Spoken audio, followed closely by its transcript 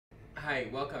Hi,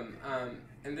 welcome.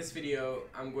 In this video,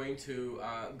 I'm going to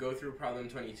go through problem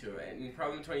 22. And in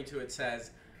problem 22, it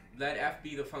says, let f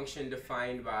be the function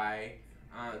defined by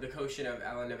the quotient of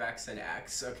ln of x and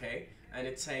x, okay? And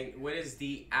it's saying, what is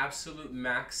the absolute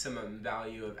maximum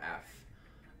value of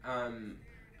f?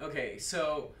 Okay,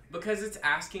 so because it's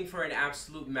asking for an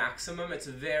absolute maximum, it's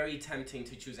very tempting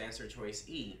to choose answer choice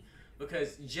E.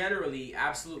 Because generally,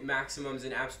 absolute maximums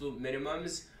and absolute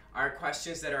minimums are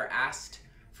questions that are asked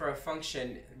for a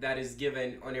function that is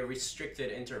given on a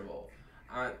restricted interval,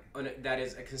 that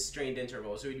is a constrained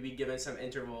interval. So we'd be given some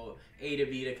interval a to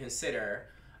b to consider,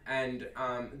 and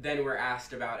then we're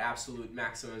asked about absolute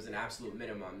maximums and absolute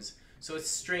minimums. So it's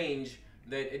strange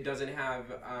that it doesn't have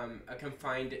a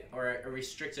confined or a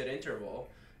restricted interval.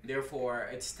 Therefore,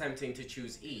 it's tempting to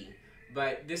choose E.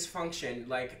 But this function,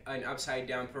 like an upside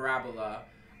down parabola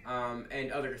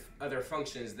and other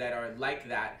functions that are like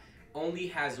that, only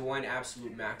has one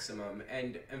absolute maximum,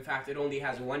 and in fact it only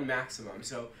has one maximum.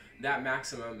 So that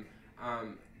maximum,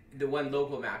 the one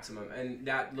local maximum, and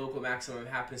that local maximum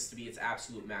happens to be its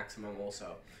absolute maximum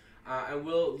also. And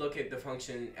we'll look at the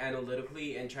function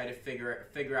analytically and try to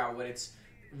figure out what its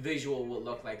visual will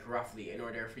look like roughly in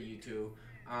order for you to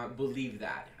believe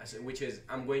that, which is,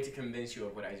 I'm going to convince you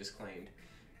of what I just claimed.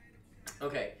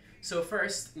 Okay, so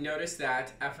first notice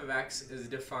that f of x is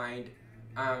defined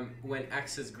when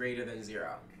x is greater than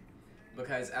 0,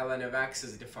 because ln of x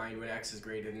is defined when x is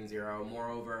greater than 0.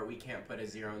 Moreover, we can't put a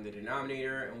 0 in the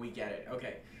denominator, and we get it.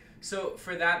 Okay, so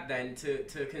for that then,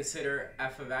 to consider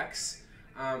f of x,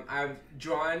 I've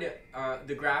drawn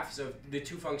the graphs of the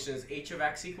two functions h of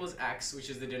x equals x, which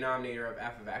is the denominator of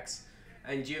f of x,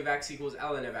 and g of x equals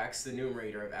ln of x, the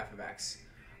numerator of f of x.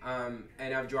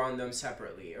 And I've drawn them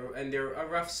separately, and they're a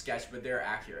rough sketch, but they're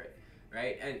accurate.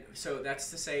 Right, and so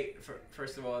that's to say,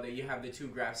 first of all, that you have the two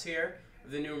graphs here,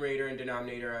 the numerator and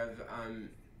denominator of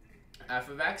f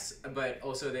of x, but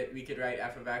also that we could write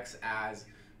f of x as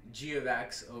g of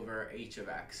x over h of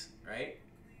x, right?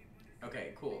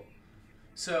 Okay, cool.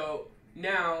 So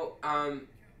now,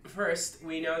 first,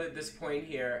 we know that this point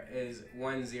here is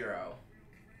 1, 0.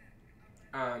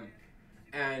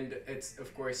 And it's,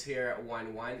 of course, here at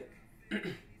 1, 1.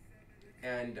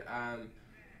 And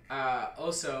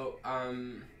also,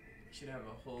 you should have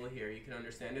a hole here. You can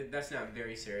understand it. That's not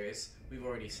very serious. We've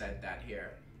already said that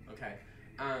here. Okay.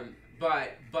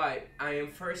 But I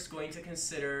am first going to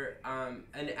consider an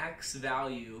x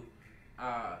value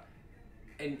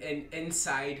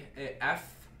inside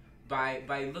f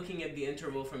by looking at the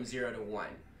interval from 0 to 1.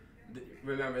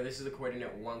 Remember, this is the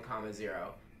coordinate 1,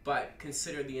 0. But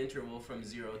consider the interval from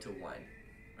 0 to 1,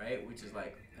 right? Which is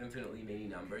like infinitely many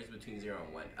numbers between 0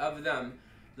 and 1. Of them,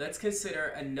 let's consider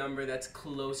a number that's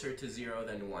closer to 0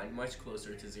 than 1, much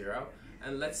closer to 0.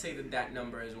 And let's say that that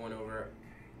number is 1 over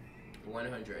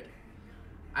 100.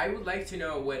 I would like to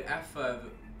know what f of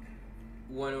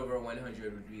 1 over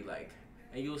 100 would be like.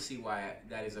 And you'll see why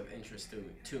that is of interest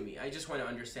to me. I just want to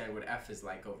understand what f is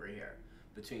like over here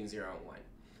between 0 and 1.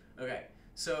 Okay,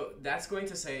 so that's going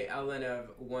to say ln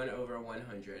of 1 over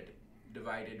 100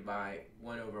 divided by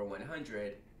 1 over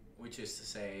 100, which is to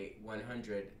say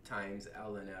 100 times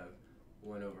ln of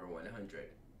 1 over 100.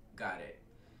 Got it.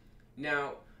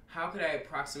 Now, how could I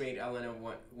approximate ln of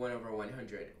 1 over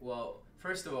 100? Well,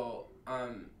 first of all,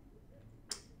 ln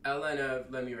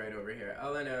of, let me write over here,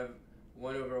 ln of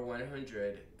 1 over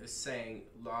 100 is saying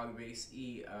log base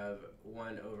e of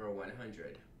 1 over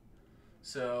 100.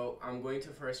 So I'm going to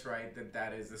first write that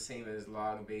that is the same as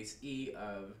log base e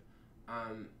of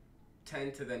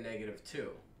 10 to the negative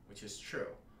 2, which is true.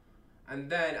 And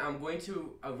then I'm going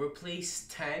to replace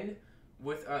 10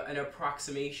 with an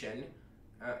approximation,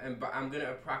 and I'm going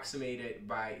to approximate it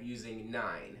by using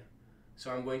 9. So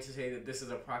I'm going to say that this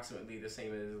is approximately the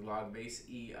same as log base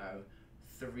e of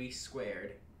 3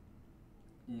 squared,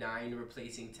 9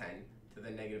 replacing 10 to the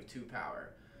negative 2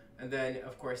 power. And then,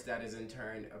 of course, that is in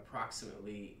turn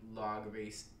approximately log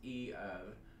base e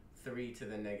of 3 to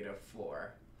the negative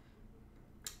 4.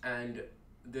 And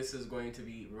this is going to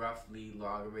be roughly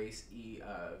log base e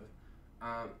of,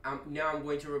 now I'm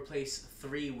going to replace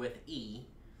 3 with e,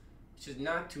 which is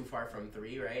not too far from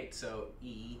 3, right? So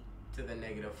e to the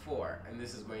negative 4, and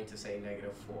this is going to say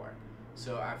negative 4.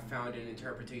 So I've found an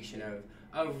interpretation of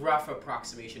a rough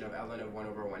approximation of ln of 1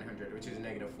 over 100, which is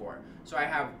negative 4. So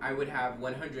I would have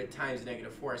 100 times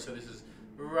negative 4, so this is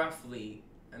roughly,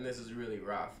 and this is really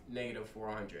rough, negative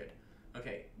 400.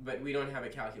 Okay, but we don't have a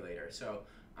calculator, so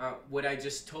what I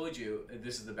just told you,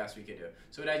 this is the best we could do.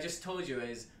 So what I just told you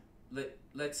is,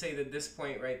 let's say that this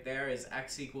point right there is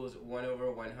x equals 1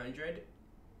 over 100.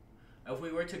 If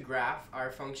we were to graph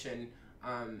our function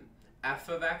f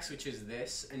of x, which is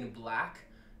this in black,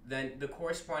 then the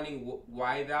corresponding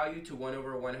y value to 1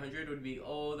 over 100 would be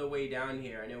all the way down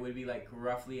here, and it would be like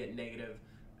roughly at negative.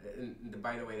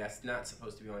 By the way, that's not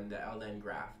supposed to be on the ln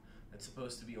graph. That's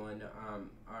supposed to be on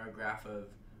our graph of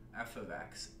f of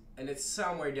x, and it's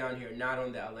somewhere down here, not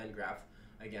on the ln graph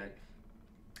again,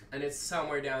 and it's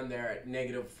somewhere down there at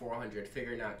negative 400.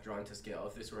 Figure not drawn to scale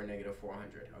if this were a negative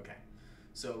 400. Okay,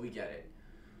 so we get it.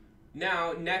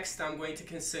 Now, next I'm going to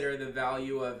consider the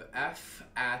value of f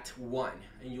at 1,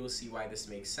 and you will see why this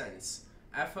makes sense.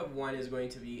 F of 1 is going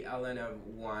to be ln of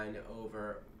 1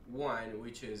 over 1,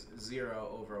 which is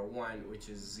 0 over 1, which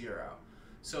is 0.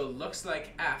 So it looks like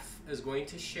f is going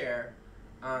to share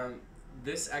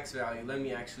this x value. Let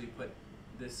me actually put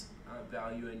this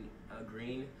value in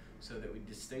green so that we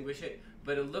distinguish it.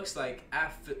 But it looks like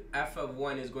f of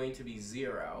 1 is going to be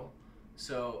 0.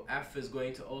 So f is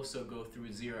going to also go through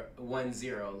 1,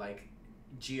 0, like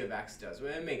g of x does.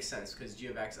 Well, it makes sense because g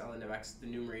of x, ln of x, the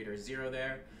numerator is 0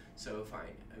 there. So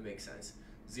fine, it makes sense.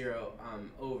 0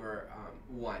 over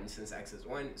 1, since x is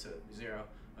 1, so 0.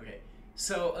 Okay,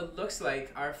 so it looks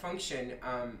like our function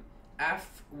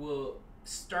f will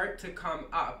start to come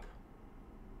up,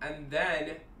 and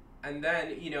then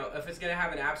you know, if it's going to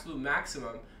have an absolute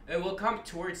maximum, it will come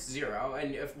towards 0,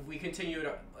 and if we continue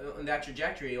on that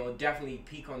trajectory, it will definitely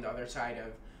peak on the other side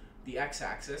of the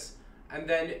x-axis, and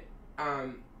then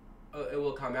it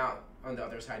will come out on the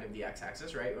other side of the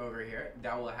x-axis, right over here.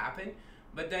 That will happen.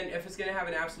 But then if it's going to have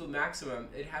an absolute maximum,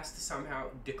 it has to somehow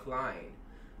decline.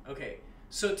 Okay,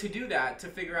 so to do that, to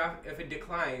figure out if it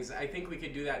declines, I think we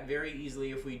could do that very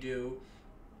easily if we do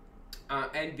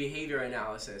end behavior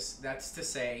analysis. That's to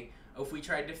say, if we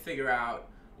tried to figure out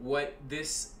what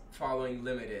this following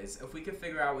limit is. If we could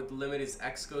figure out what the limit is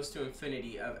x goes to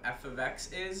infinity of f of x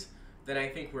is, then I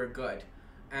think we're good.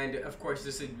 And of course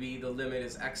this would be the limit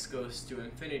as x goes to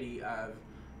infinity of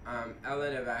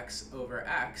ln of x over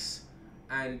x.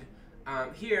 And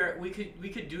here we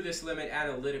could do this limit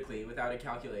analytically without a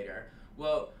calculator.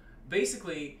 Well,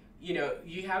 basically, you know,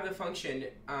 you have the function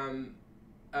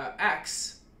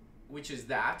x, which is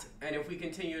that, and if we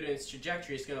continue it in its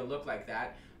trajectory, it's going to look like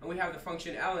that. And we have the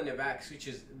function ln of x, which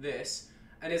is this.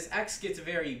 And as x gets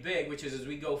very big, which is as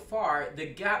we go far, the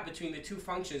gap between the two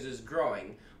functions is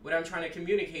growing. What I'm trying to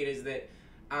communicate is that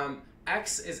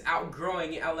x is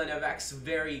outgrowing ln of x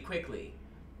very quickly.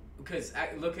 Because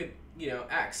look at, you know,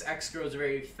 x grows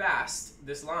very fast,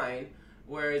 this line,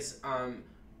 whereas ln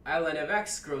of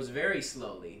x grows very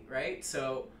slowly, right?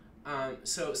 So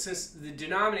since the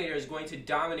denominator is going to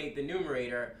dominate the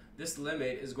numerator, this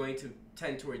limit is going to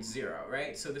tend towards 0,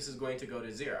 right? So this is going to go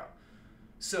to 0.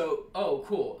 So, oh,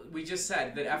 cool. We just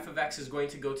said that f of x is going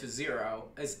to go to 0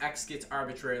 as x gets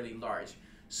arbitrarily large.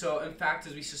 So, in fact,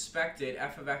 as we suspected,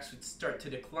 f of x would start to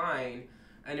decline,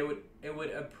 and it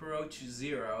would approach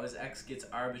 0 as x gets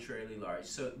arbitrarily large.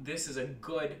 So this is a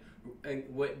good,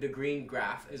 what the green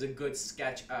graph is a good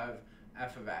sketch of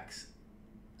f of x.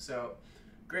 So,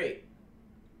 great.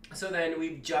 So then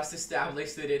we've just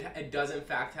established that it does in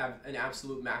fact have an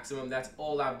absolute maximum. That's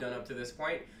all I've done up to this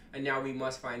point, and now we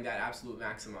must find that absolute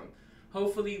maximum.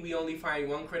 Hopefully we only find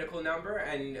one critical number,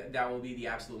 and that will be the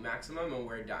absolute maximum, and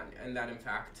we're done. And that in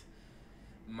fact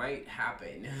might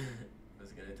happen. I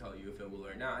was going to tell you if it will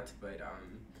or not, but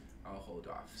I'll hold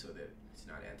off so that it's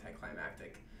not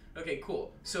anticlimactic. Okay,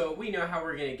 cool. So we know how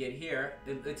we're going to get here.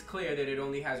 It's clear that it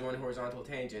only has one horizontal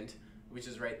tangent, which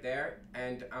is right there,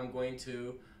 and I'm going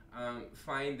to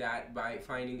find that by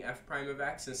finding f prime of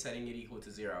x and setting it equal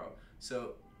to 0.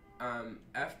 So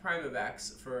f prime of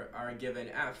x for our given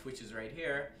f, which is right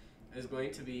here, is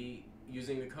going to be,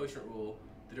 using the quotient rule,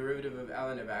 the derivative of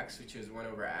ln of x, which is 1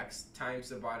 over x, times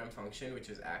the bottom function, which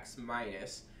is x,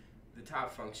 minus the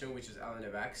top function, which is ln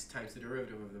of x, times the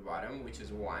derivative of the bottom, which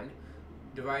is 1,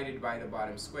 divided by the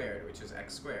bottom squared, which is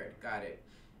x squared. Got it.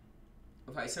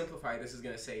 If I simplify, this is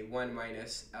going to say 1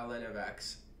 minus ln of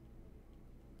x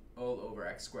all over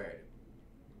x squared.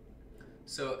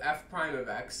 So f prime of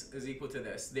x is equal to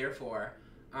this. Therefore,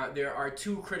 there are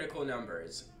two critical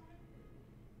numbers.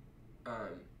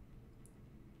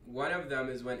 One of them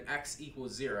is when x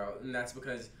equals 0, and that's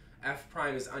because f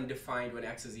prime is undefined when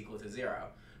x is equal to 0.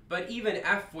 But even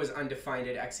f was undefined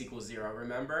at x equals 0,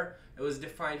 remember? It was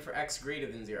defined for x greater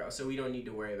than 0, so we don't need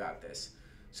to worry about this.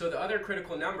 So the other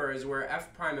critical number is where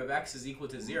f prime of x is equal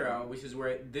to 0, which is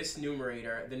where this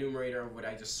numerator, the numerator of what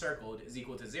I just circled, is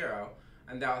equal to 0.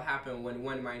 And that will happen when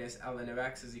 1 minus ln of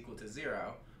x is equal to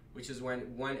 0, which is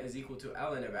when 1 is equal to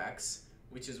ln of x,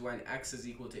 which is when x is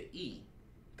equal to e.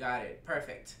 Got it.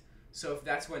 Perfect. So if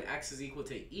that's when x is equal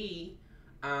to e,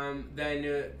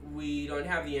 then we don't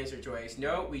have the answer choice.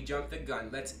 No, we jump the gun.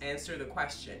 Let's answer the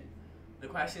question. The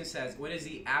question says, what is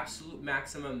the absolute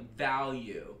maximum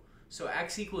value? So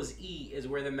x equals e is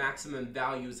where the maximum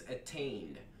value is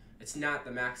attained. It's not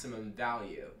the maximum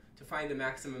value. To find the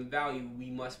maximum value,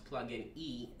 we must plug in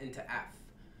e into f.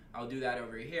 I'll do that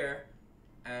over here,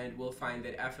 and we'll find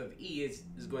that f of e is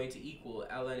going to equal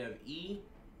ln of e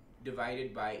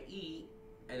divided by e,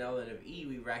 and ln of e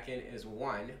we reckon is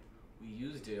 1. We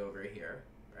used it over here,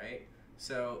 right?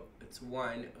 So it's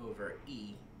 1 over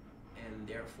e, and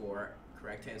therefore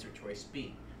correct answer choice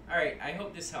B. All right, I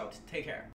hope this helped. Take care.